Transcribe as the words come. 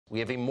We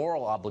have a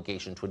moral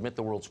obligation to admit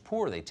the world's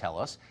poor, they tell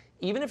us,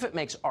 even if it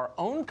makes our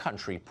own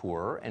country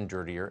poorer and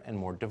dirtier and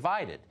more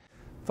divided.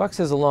 Fox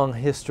has a long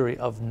history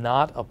of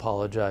not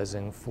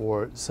apologizing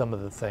for some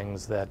of the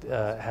things that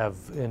have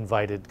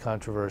invited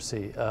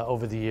controversy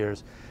over the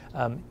years.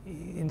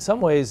 In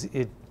some ways,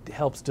 it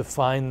helps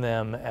define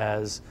them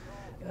as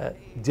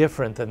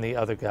different than the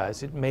other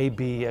guys. It may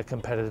be a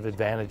competitive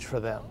advantage for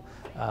them.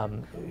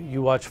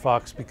 You watch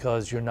Fox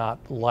because you're not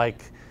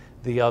like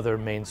the other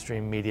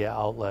mainstream media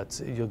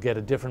outlets. You'll get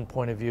a different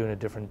point of view and a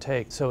different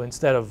take. So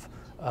instead of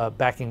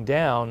backing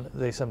down,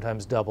 they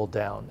sometimes double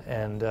down.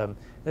 And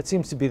that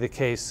seems to be the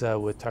case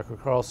with Tucker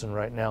Carlson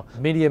right now.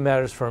 Media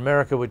Matters for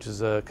America, which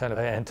is a kind of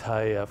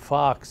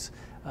anti-Fox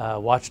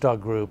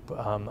watchdog group,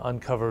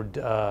 uncovered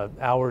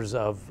hours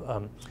of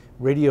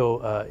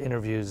radio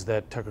interviews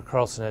that Tucker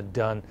Carlson had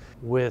done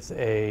with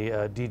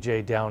a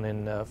DJ down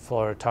in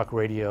Florida, talk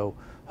radio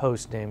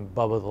host named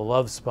Bubba the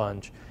Love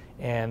Sponge.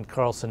 And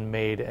Carlson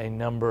made a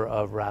number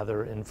of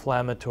rather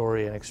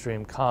inflammatory and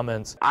extreme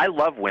comments. I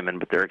love women,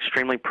 but they're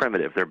extremely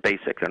primitive. They're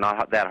basic. They're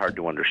not that hard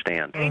to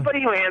understand.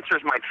 Anybody who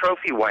answers my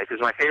trophy wife is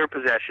my favorite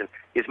possession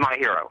is my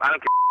hero. I don't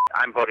care.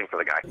 I'm voting for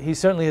the guy. He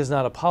certainly has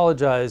not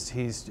apologized.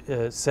 He's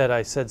said,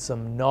 I said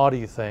some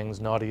naughty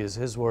things, naughty is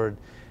his word,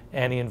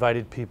 and he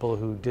invited people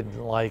who didn't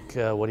like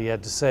what he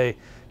had to say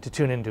to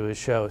tune into his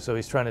show. So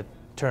he's trying to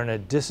turn a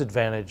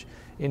disadvantage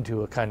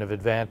into a kind of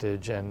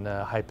advantage and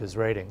hype his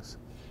ratings.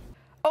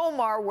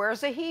 Omar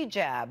wears a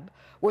hijab,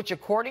 which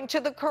according to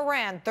the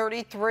Quran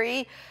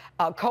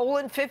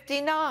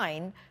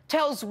 33:59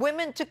 tells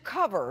women to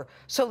cover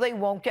so they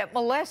won't get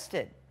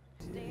molested.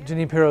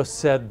 Jeanine Pirro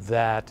said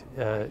that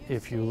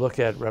if you look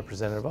at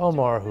Representative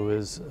Omar, who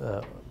is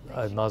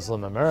a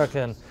Muslim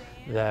American,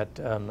 that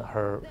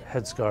her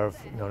headscarf,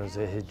 known as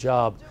a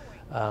hijab,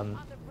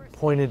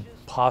 pointed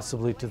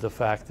possibly to the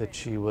fact that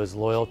she was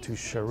loyal to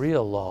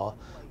Sharia law,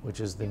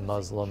 which is the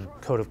Muslim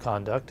code of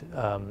conduct,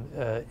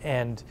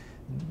 and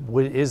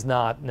is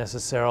not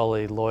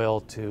necessarily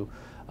loyal to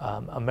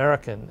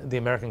the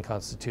American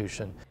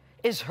Constitution.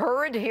 Is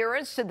her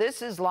adherence to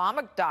this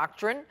Islamic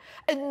doctrine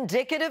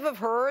indicative of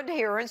her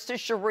adherence to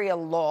Sharia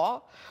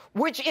law,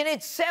 which in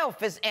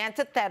itself is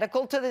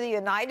antithetical to the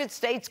United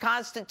States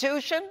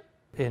Constitution?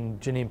 In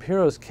Jeanine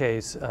Pirro's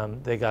case,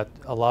 they got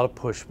a lot of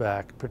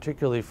pushback,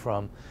 particularly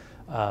from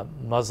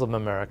Muslim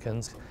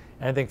Americans.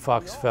 And I think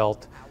Fox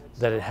felt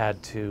that it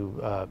had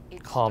to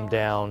calm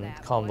down,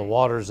 calm the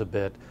waters a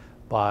bit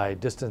by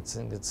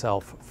distancing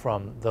itself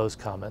from those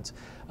comments.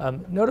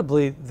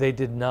 Notably, they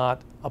did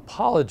not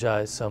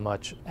apologize so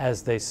much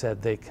as they said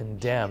they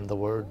condemned. The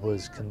word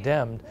was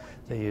condemned.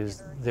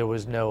 There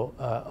was no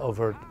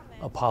overt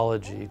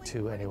apology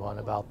to anyone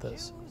about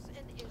this.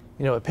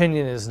 You know,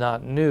 opinion is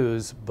not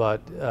news,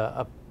 but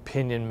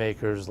opinion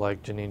makers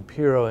like Jeanine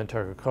Pirro and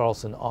Tucker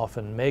Carlson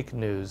often make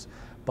news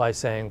by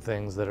saying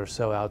things that are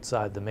so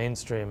outside the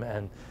mainstream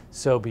and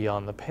so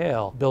beyond the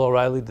pale. Bill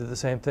O'Reilly did the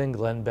same thing.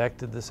 Glenn Beck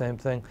did the same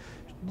thing.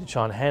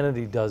 Sean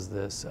Hannity does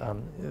this.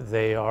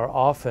 They are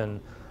often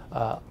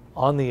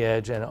on the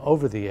edge and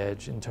over the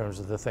edge in terms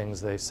of the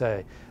things they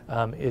say.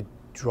 It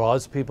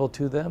draws people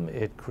to them.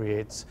 It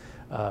creates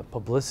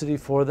publicity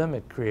for them.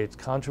 It creates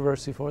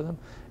controversy for them.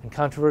 And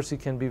controversy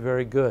can be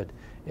very good.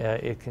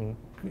 It can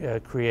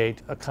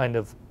create a kind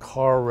of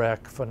car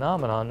wreck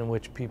phenomenon in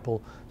which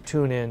people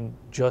tune in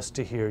just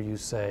to hear you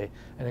say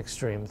an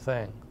extreme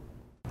thing.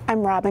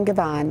 I'm Robin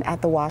Givhan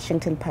at The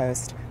Washington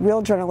Post.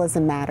 Real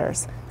journalism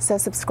matters. So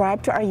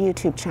subscribe to our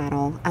YouTube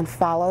channel and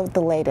follow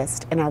the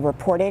latest in our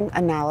reporting,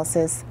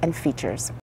 analysis, and features.